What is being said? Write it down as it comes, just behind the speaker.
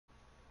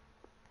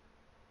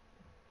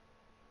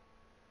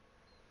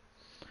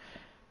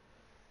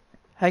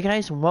Hi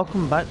guys, and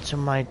welcome back to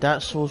my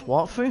Dark Souls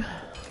walkthrough.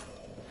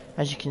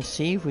 As you can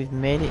see, we've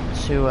made it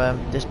to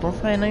this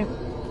bonfire now,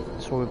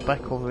 so we're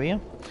back over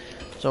here.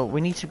 So we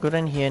need to go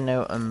down here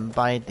now and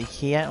buy the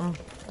key item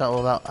that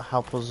will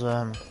help us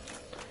to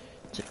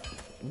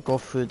go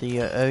through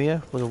the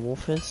area where the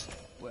wolf is.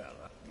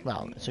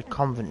 Well, it's a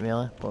convent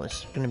really, but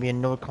it's going to be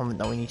another convent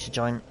that we need to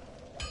join.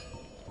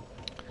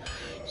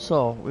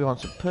 So we want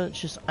to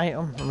purchase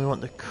item, and we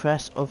want the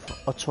crest of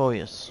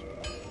Artorias.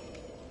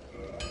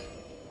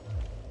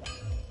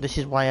 This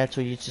is why I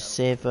told you to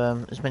save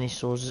as many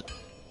souls,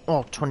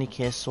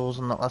 20k souls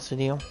on that last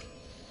video.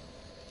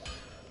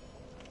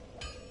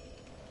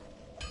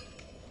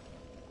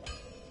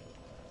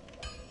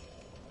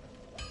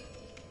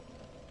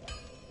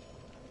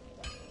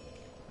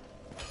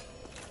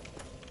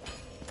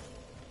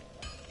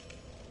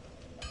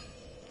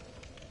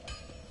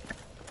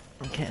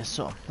 Okay,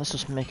 so let's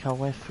just make our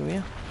way through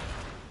here.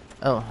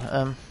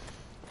 I'm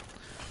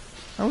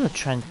gonna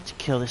try and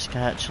kill this guy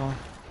actually.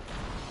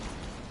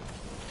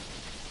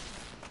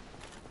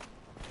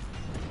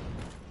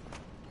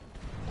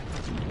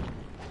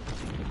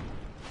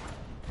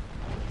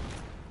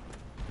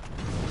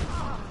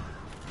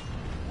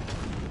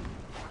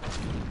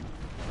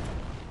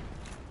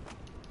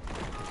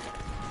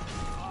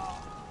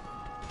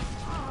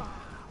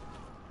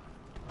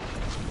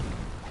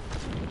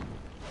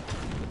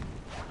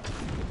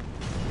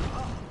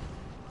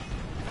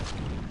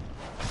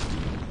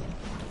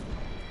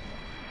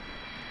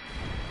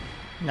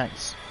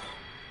 Nice.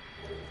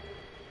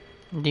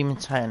 Demon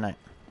Titanite.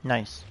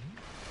 Nice.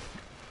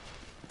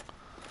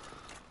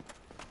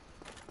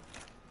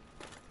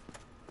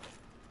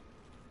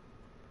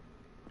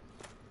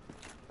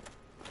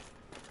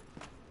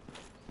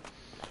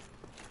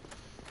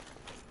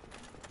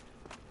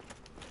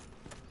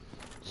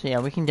 So yeah,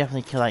 we can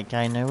definitely kill that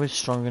guy now. We're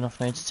strong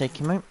enough now to take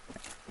him out.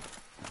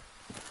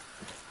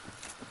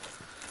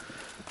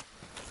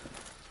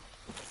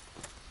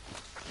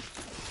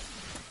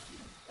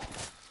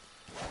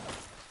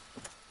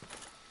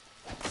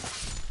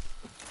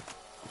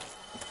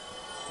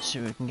 See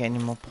if we can get any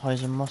more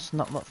poison moss and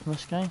that lot from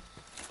this guy.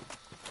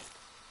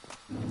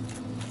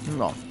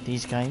 No,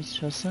 these guys,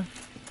 should I say.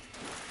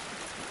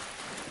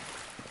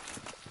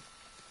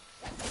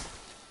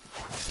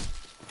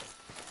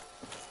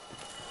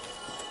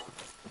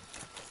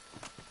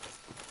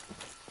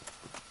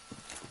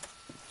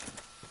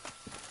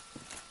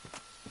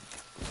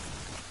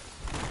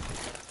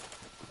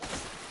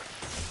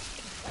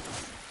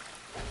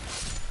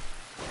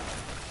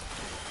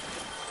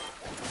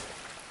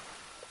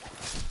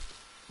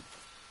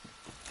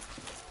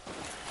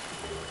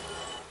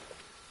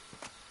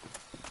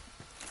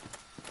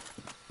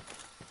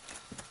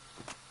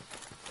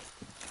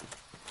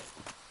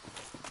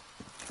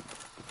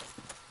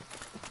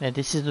 Yeah,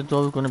 this is the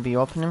door we're going to be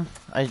opening.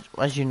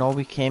 As you know,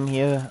 we came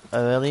here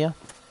earlier.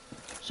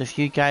 So if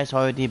you guys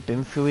already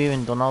been through here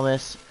and done all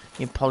this,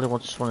 you probably will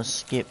just want to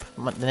skip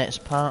the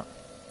next part.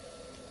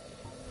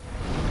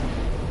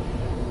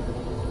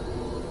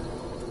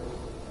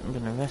 I'm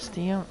going to rest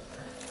here.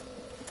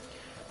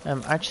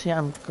 Actually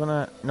I'm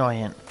gonna... No I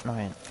ain't.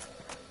 I'm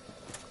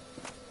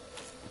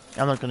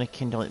not going to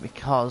kindle it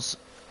because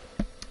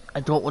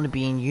I don't want to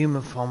be in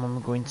human form when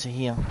we're going to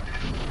here.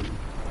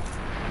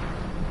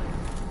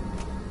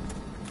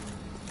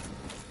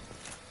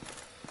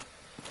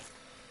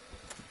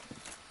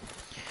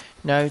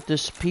 Now,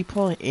 there's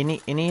people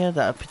in here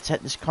that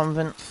protect this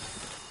convent.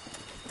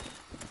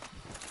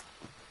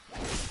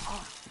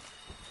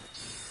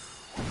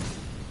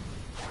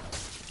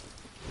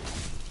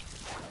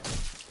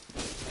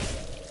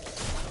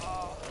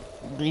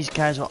 These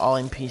guys are all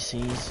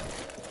NPCs.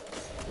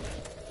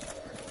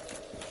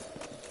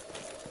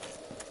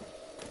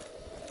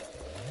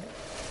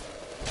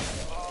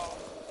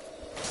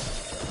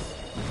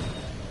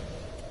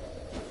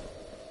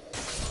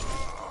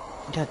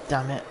 God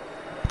damn it.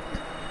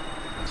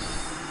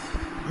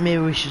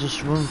 Maybe we should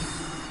just run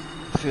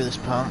through this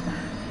part.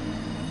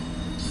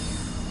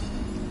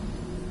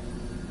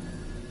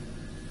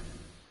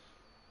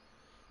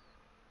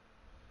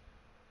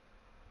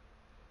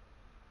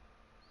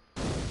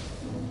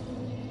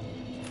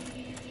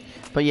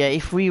 But yeah,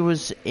 if we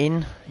was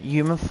in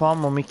human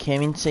form when we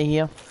came into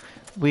here,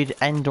 we'd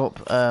end up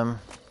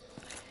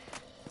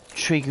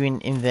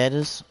triggering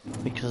invaders,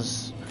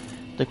 because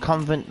the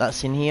convent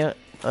that's in here,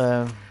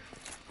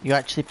 you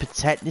actually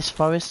protect this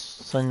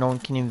forest so no one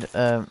can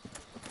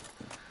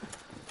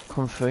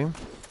come through.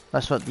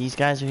 That's what these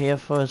guys are here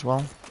for as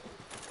well.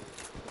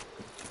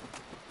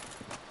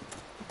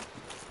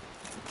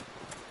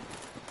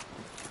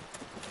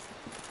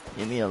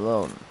 Leave me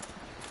alone.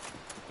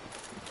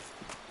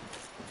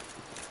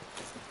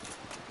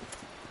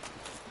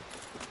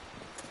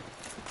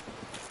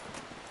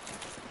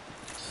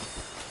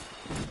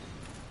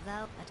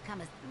 Thou that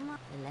comest not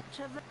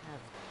electric.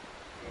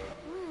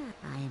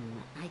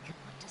 I could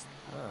just.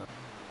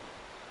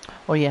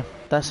 Oh yeah,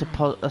 that's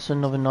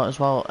another note as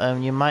well.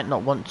 You might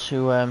not want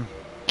to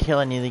kill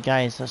any of the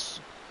guys.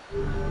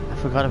 I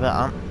forgot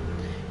about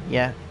that.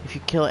 Yeah, if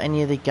you kill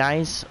any of the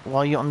guys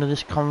while you're under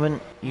this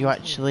convent, you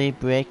actually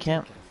break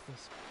it.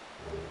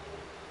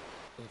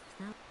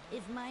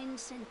 If mine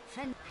sent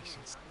fen, I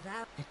shall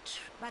thou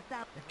but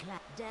thou the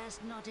clap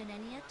darest not in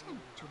any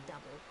attempt to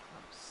double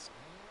cross.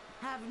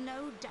 Have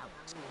no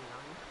doubt.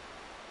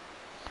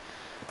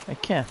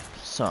 Okay,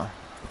 so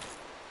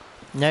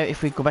now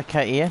if we go back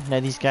out here, now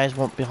these guys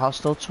won't be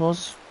hostile to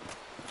us.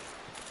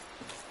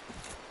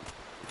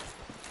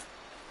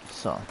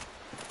 So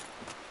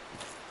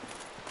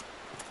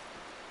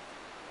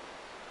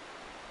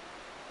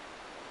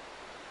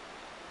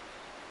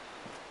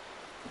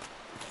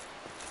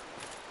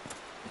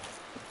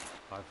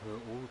I've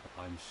heard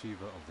all. I'm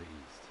Shiva of the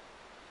East.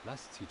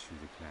 Let's teach you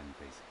the clan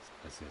basics,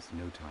 as there's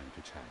no time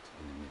to chat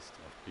in the midst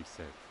of.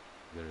 Except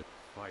there is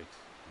fight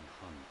and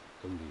hunt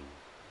only.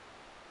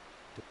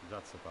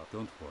 That's about.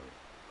 Don't worry.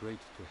 Great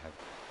to have.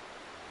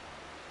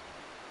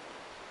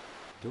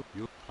 Don't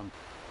you hunt?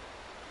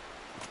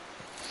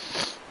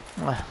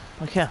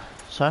 okay,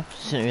 so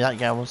see who that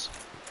guy was.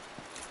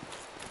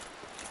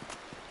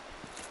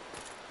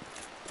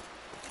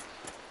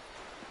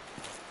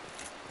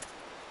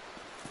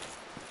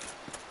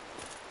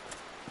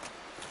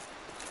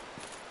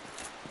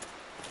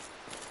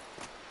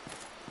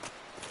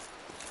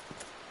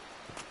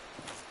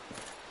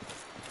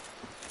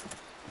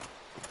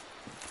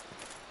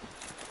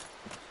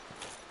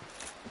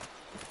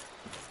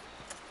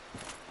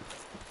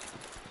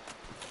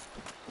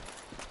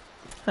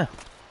 Huh.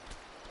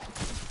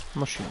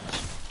 Mushrooms.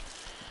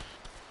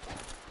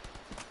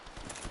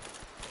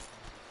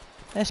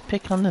 Let's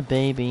pick on the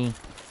baby.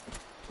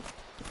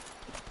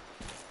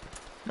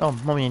 Oh,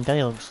 Mommy and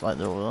Daddy looks like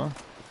they're over there.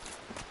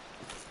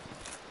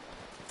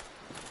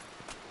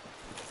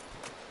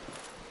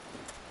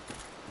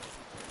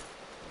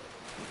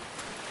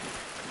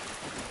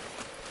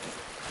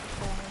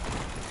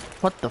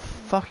 What the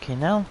fucking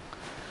hell?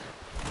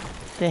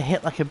 They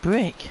hit like a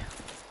brick.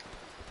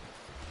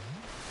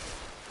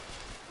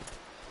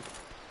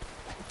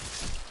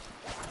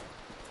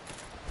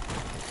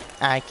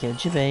 I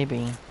killed your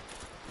baby.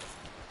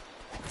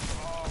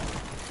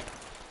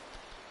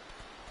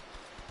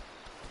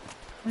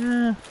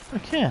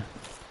 Okay.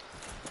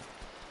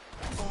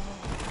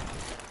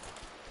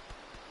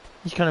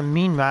 He's got a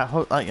mean right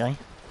hook, that guy.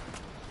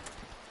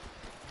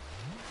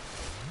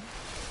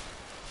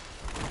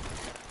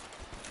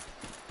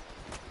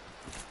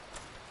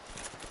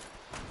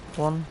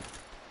 One.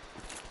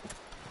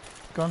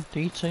 Gone,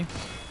 D2.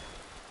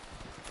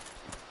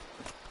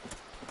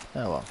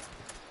 Oh well.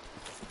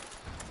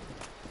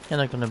 You're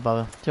not gonna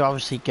bother. They're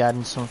obviously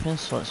guarding something,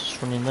 so let's just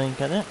run in there and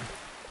get it.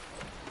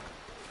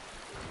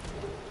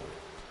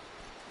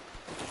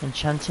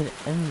 Enchanted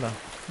Ember.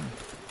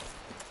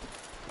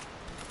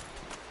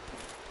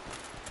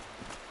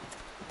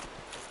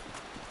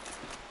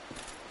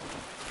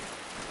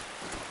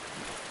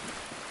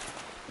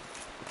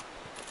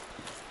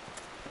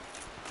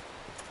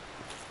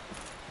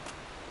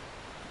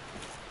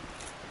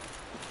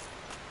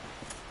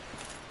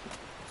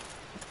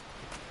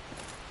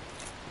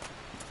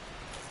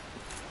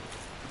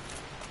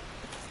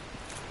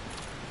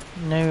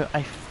 Now,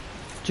 I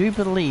do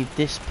believe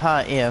this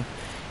part here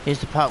is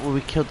the part where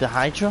we killed the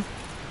Hydra.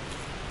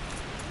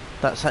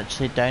 That's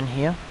actually down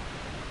here.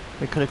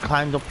 We could have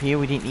climbed up here,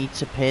 we didn't need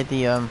to pay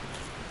the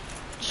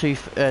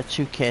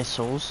 2k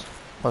souls,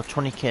 or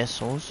 20k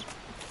souls.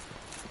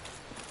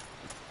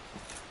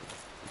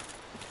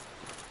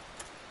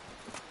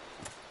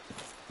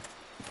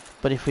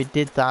 But if we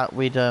did that,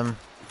 we'd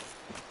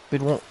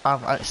won't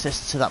have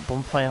access to that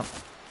bonfire.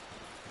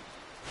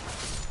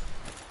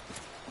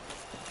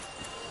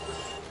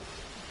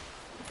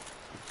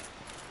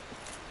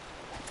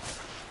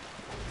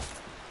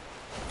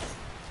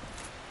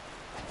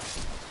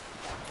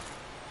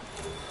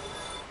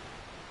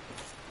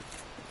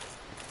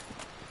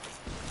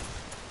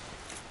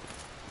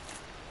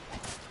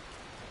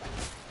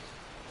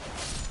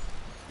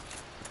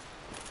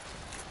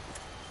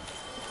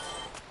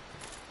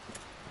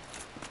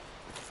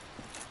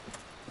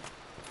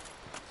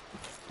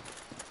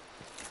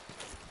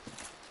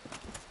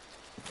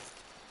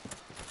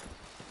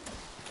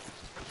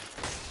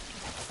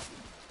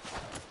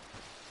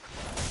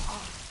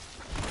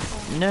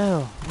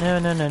 No, no,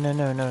 no, no, no,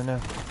 no, no, no.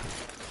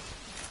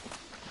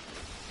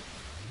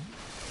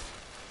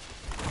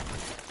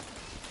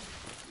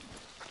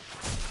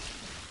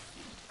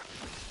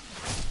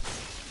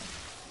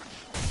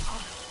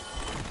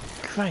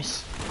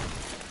 Christ.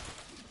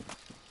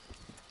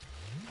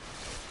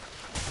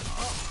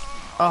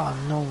 Oh,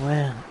 no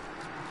way.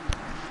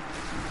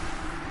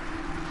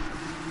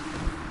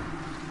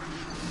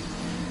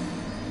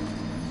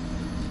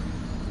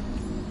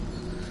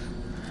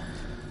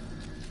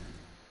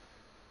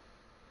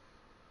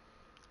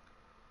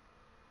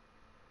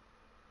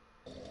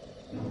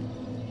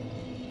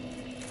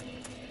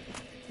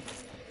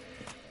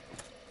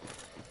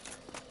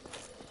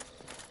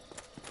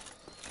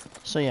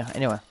 So yeah,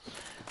 anyway,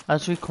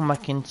 as we come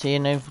back into here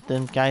now, the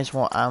guys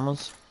want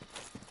armors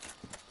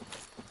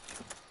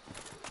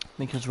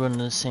because we're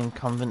under the same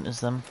convent as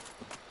them.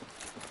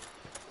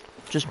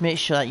 just make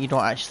sure that you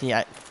don't actually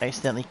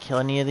accidentally kill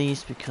any of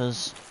these,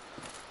 because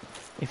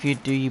if you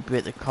do, you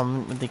break the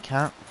convent with the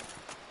cat.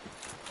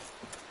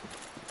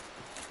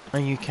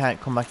 And you can't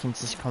come back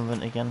into this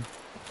convent again.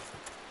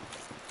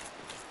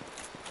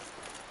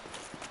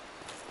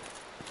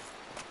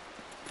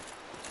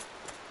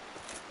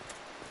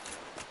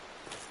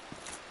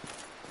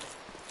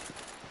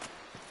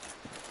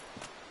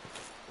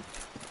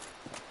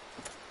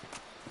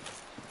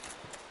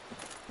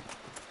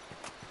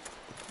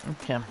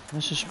 Okay,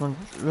 let's just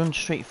run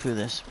straight through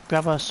this,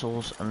 grab our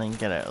souls, and then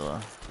get out of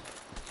there.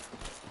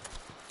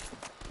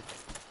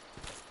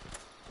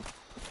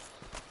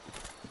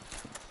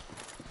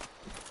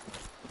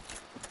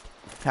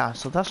 Yeah,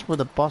 so that's where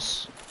the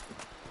boss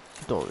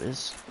door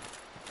is.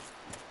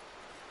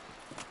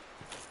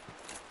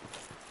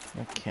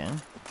 Okay.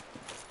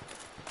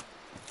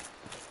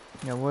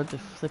 Yeah, where the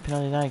flipping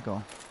hell did I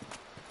go?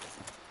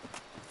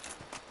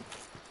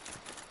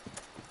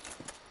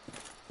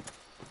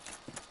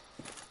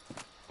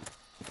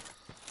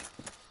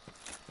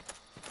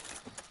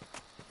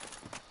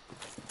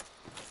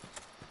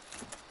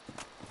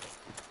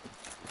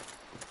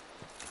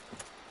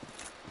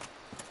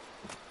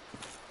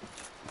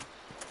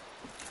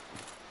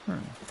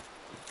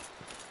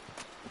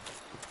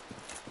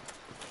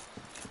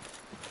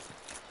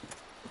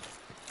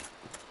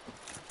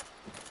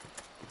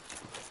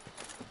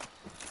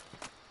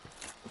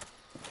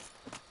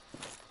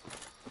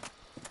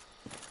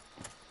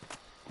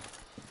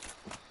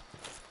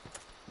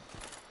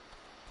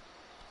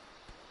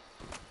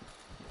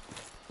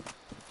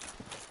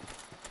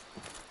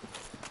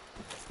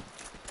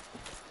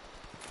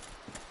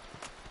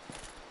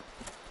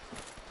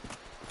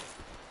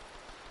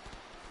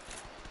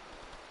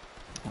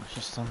 What's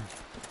just done?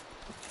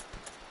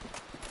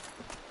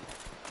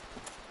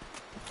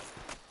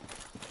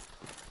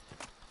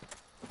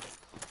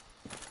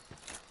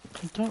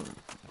 I don't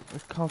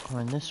recall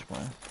going this way.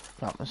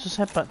 Right, let's just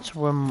head back to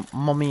where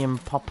Mummy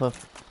and Papa.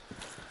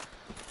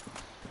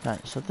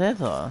 Right, so they're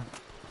there.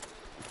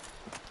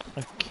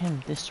 I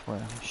came this way,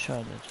 I'm sure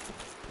I did.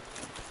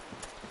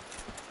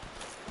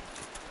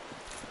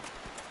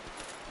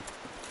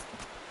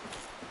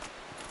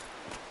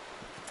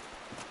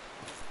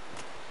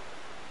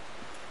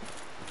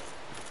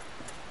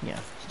 Yeah,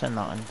 it's down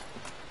that end.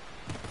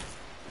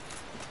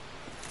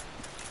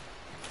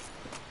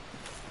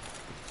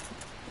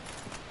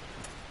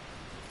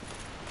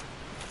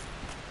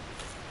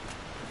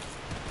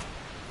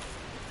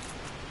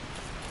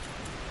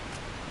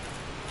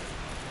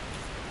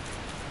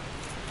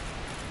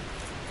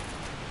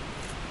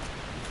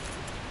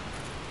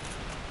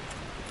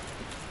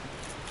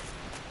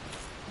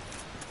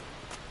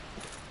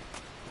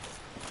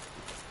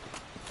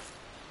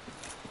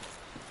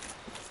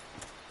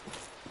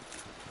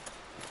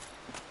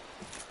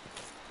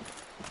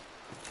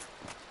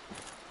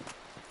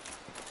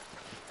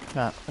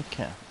 Right,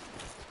 okay.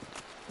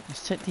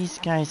 Let's take these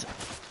guys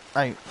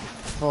out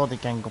before they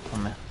gang up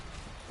on me.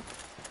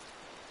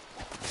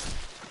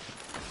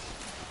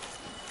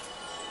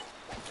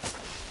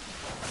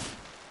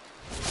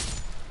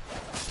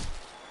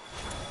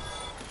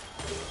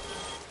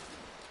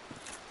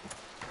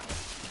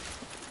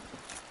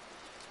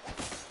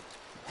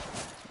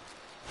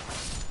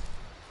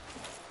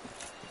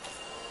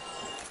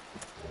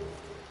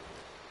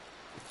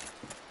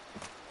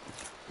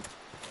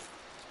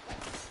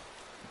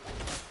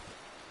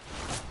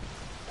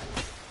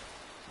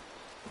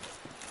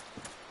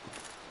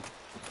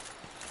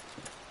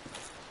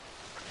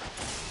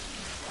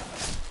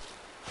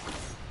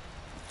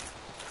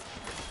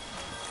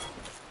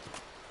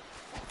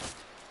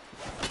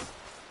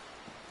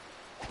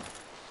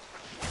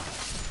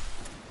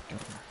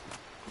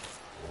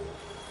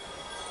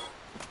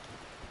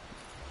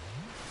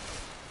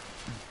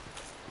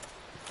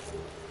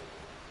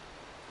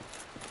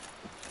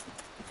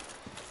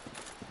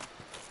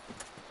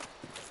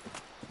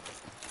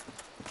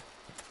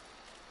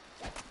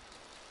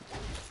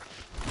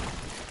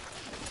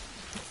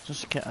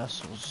 Just get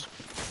ourselves.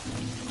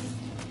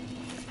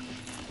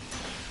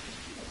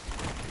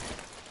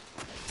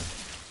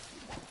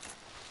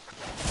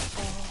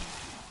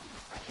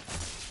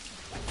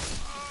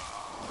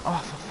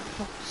 Oh,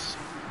 for fuck's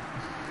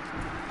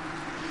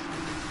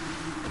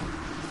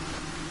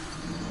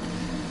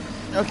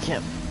sake. Okay.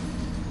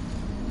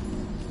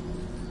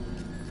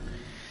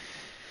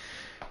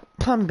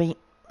 Plan B.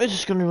 We're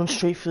just gonna run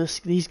straight for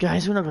these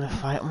guys. We're not gonna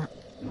fight them.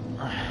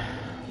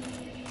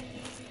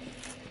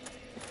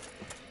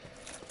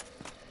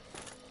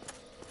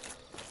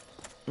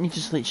 You're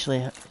just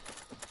literally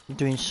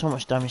doing so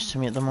much damage to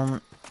me at the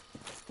moment.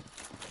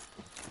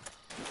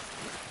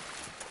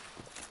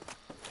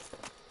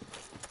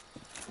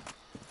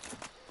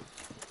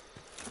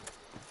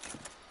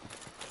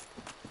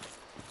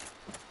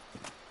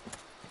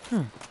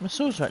 My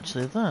souls are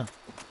actually there.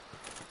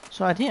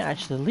 So I didn't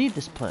actually leave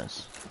this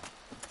place.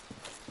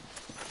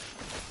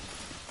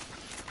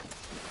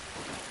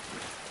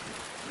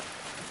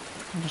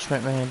 I just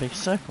went around in a big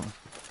circle.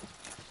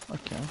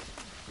 Okay.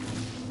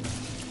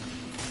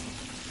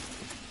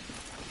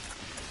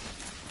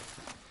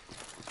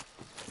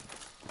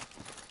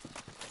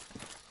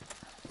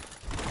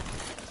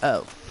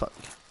 Oh, fuck.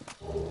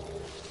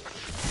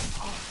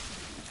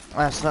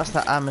 Ah, so that's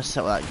that armor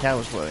set that guy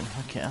was wearing.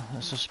 Okay,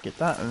 let's just get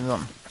that and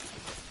run.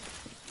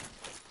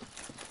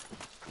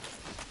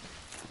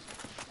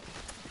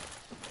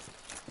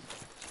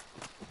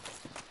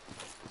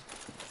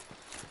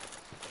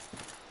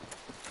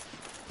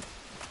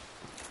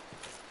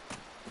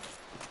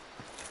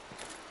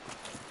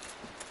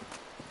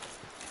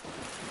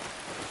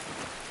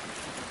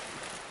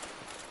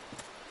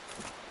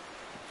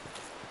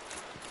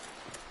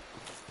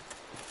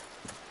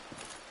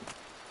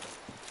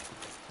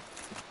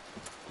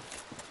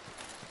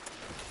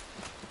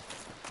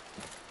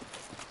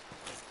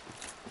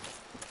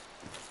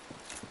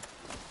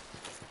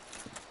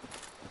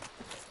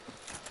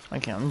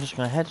 Okay, I'm just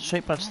gonna head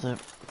straight back to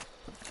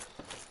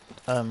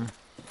the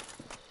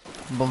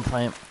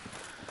bonfire.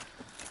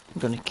 I'm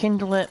gonna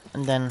kindle it,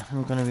 and then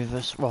I'm gonna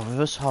reverse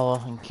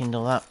hollow and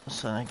kindle that,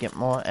 so I get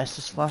more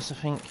Estus Flask, I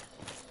think.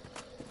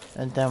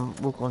 And then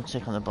we'll go and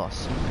take on the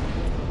boss.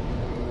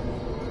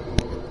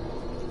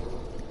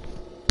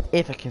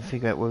 If I can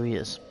figure out where he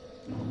is.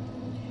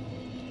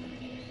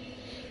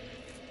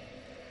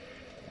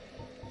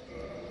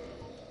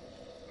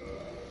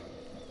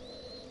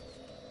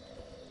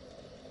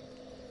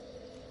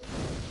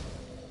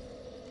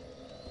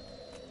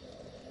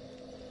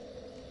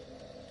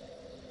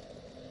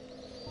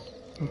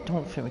 I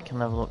don't think we can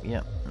level up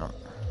yet, no.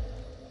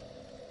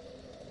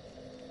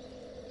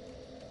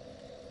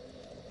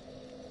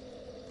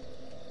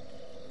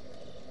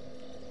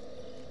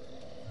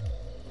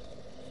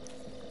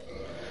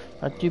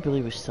 I do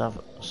believe we still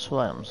have soul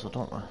items, though,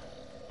 don't we?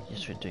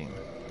 Yes, we do.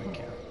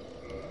 Okay.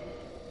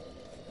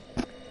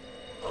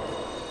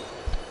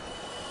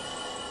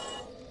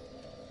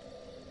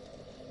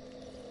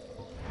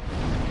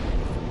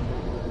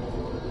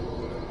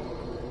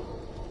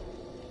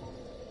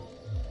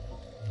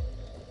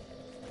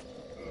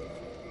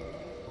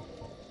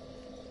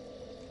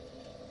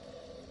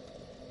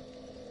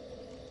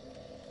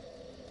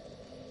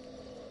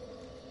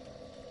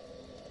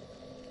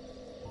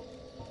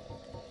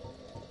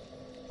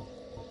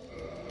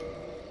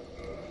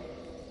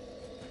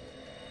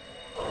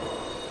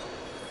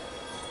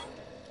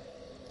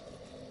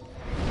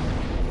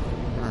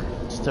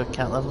 Still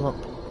can't level up.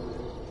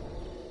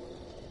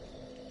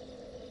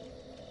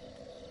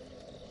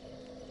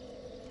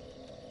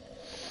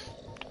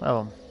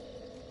 Oh.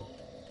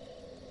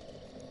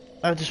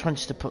 I just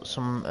wanted to put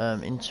some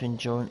into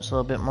endurance a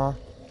little bit more.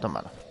 Don't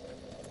matter.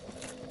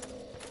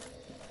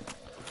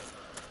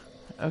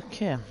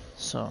 Okay,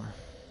 so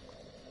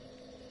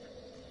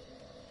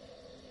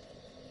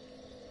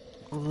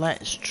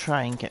let's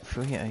try and get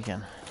through here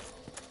again.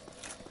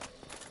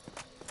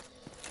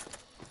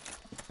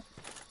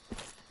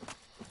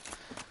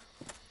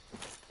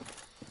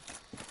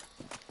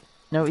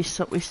 Now we've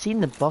seen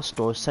the boss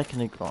door a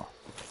second ago,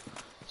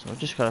 so we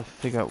just gotta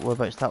figure out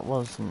whereabouts that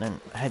was and then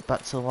head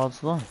back to the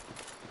Lord's Lawn.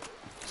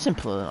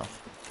 Simple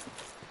enough.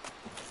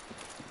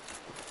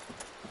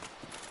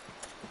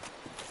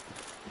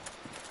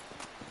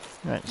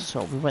 Right,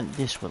 so we went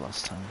this way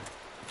last time.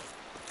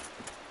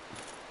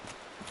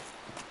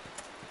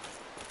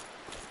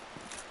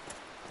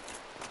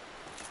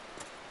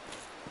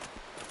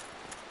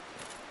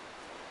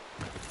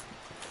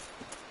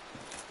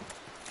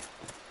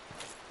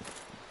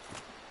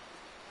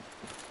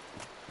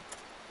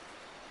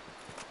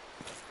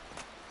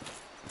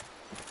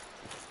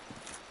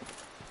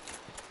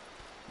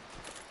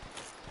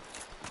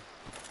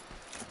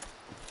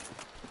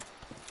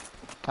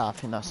 I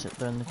think that's it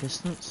there in the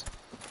distance.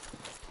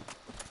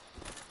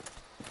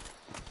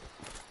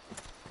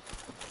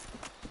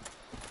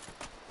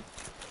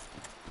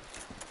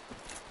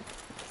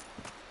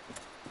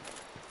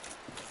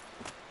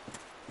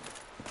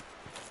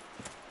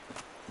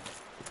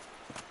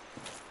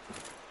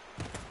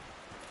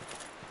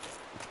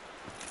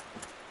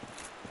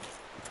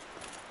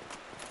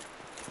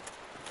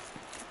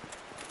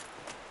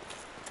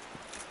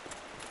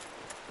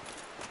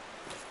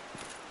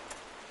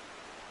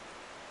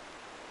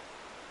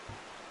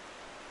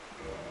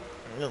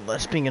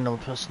 Let's bring another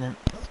person in.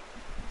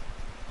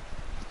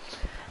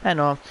 I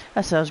know,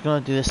 I said I was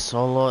going to do this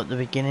solo at the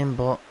beginning,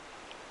 but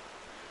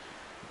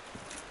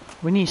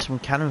we need some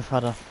cannon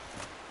fodder,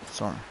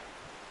 so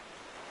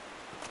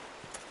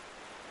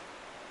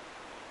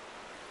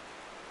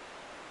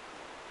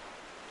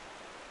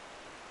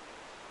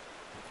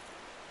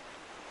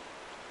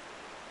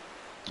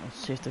let's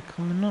see if they're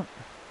coming up.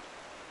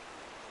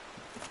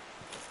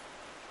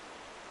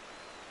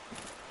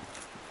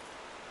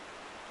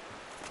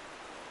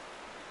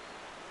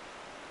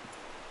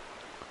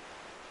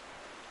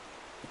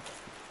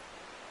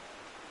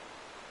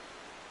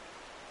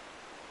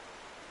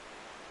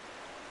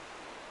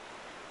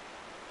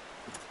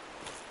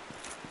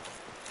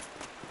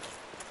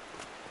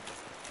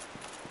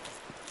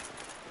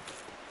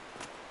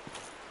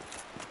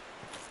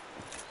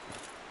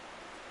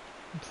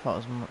 Thought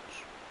as much.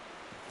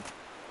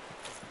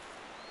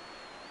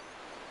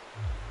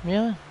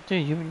 Really?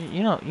 Dude,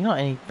 you're not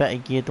any better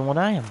geared than what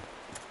I am.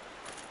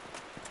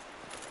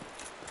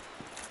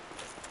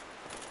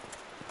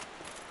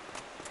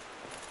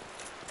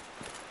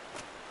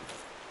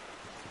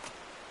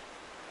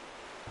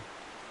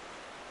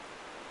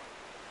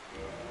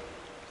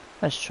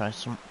 Let's try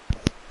some.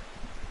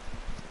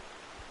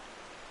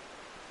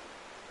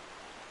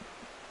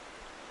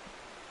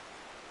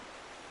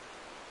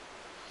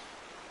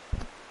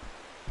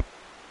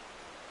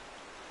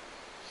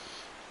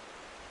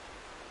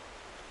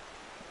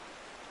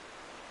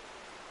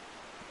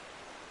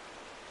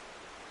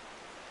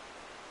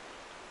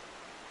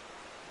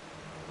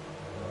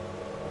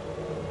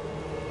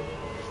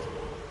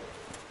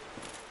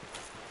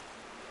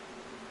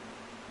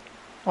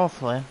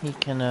 Hopefully he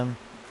can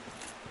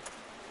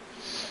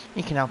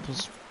help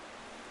us.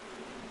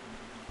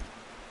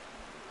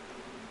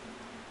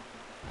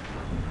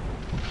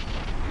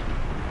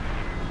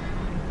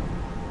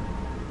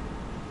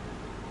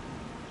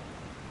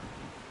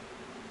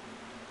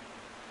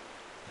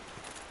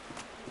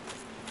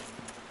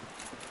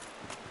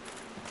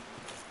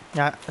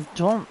 Yeah,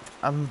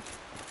 I'm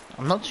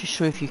not too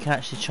sure if you can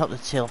actually chop the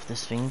tail off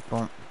this thing,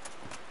 but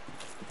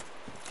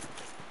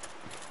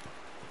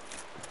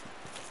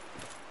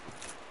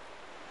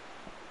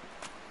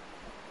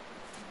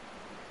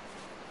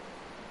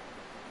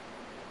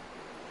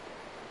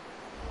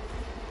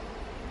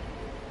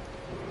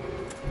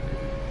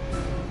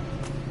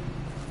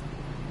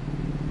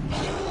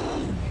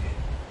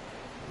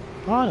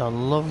what a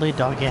lovely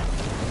doggy.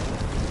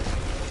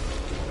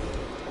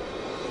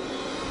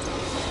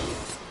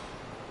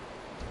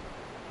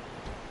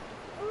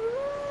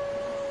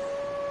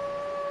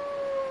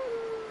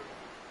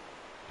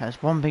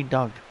 That's one big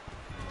dog.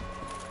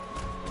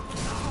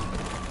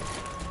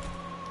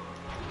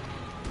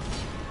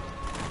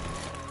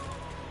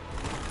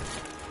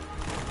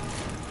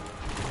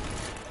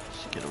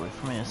 Just get away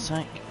from me a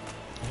sec.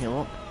 Heal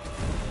up.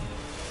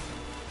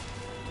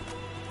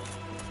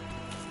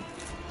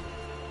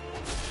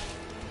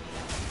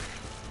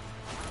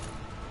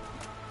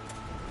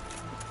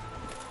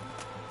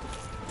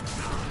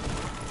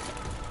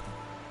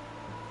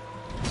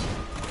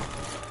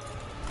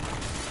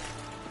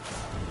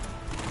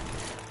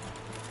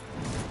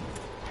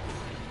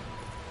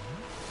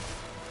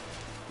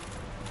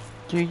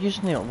 Dude, you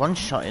just need it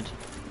one-shotted.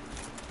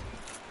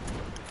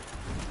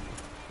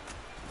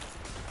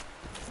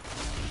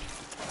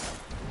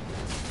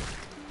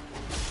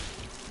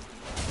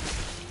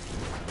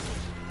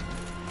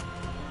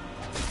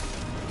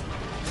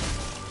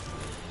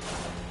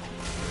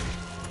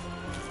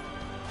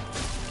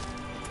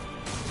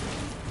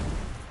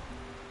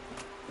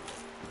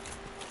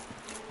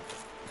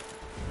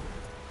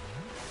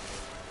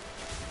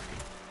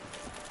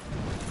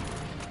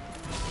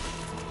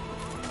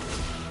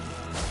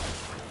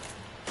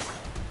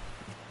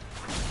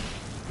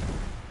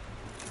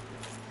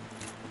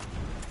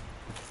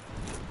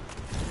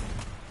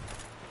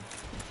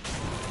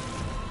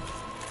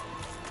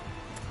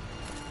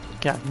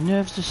 Got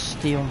nerves of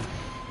steel.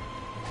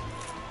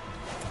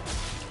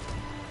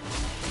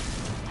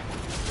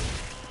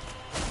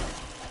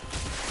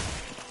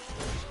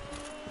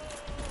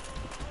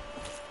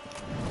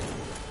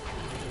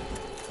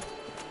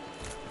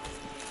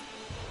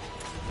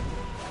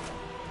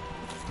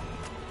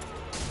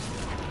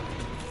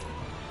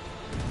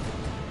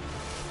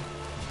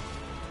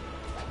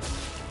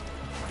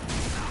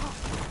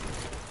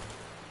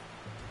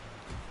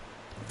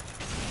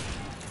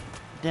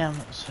 Damn,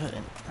 that's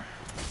hurting.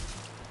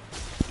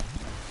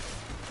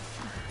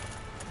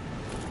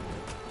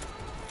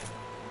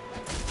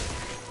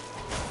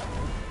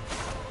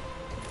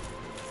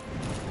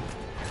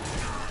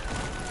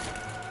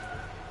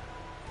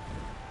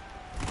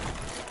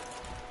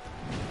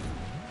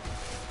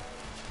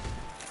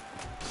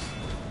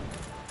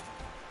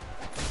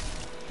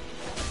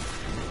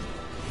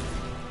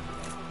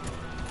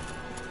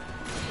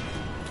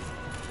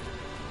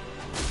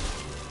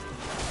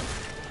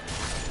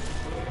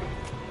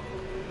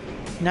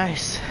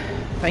 Nice.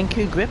 Thank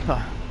you,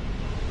 Gripper.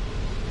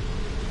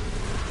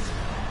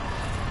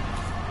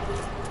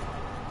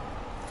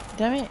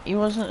 Damn it, he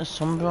wasn't a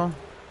Sombra.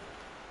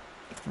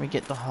 We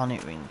get the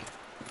Hornet Ring.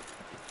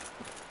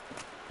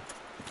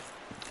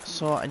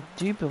 So I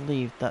do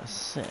believe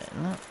that's it,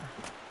 isn't it?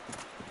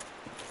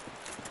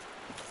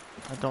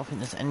 I don't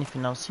think there's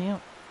anything else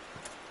here.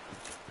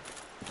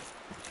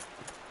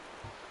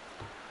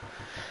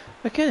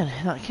 Okay then,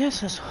 in that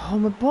case, that's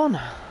Homeward Bourne.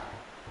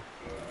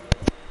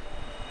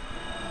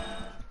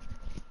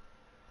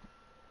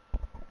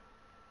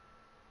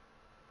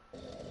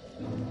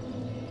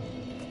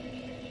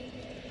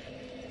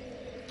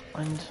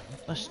 And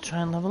let's try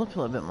and level up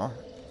a little bit more.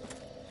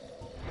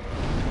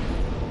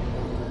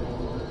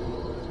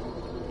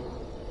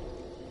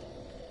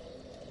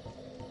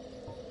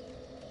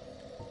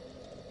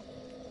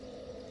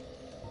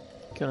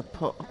 Gotta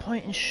put a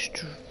point in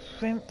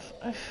strength,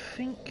 I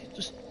think.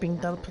 Just bring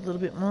that up a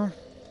little bit more.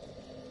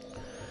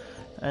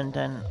 And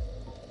then...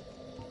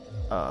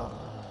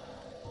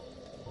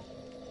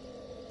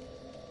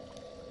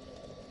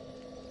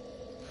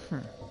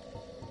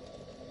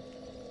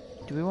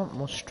 Do we want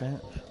more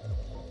strength?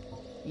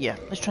 Yeah,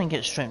 let's try and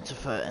get strength to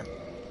 30.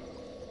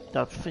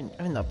 I think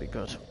that'd be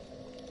good.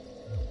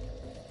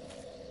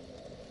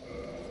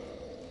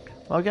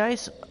 Well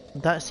guys,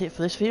 that's it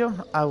for this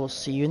video. I will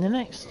see you in the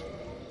next.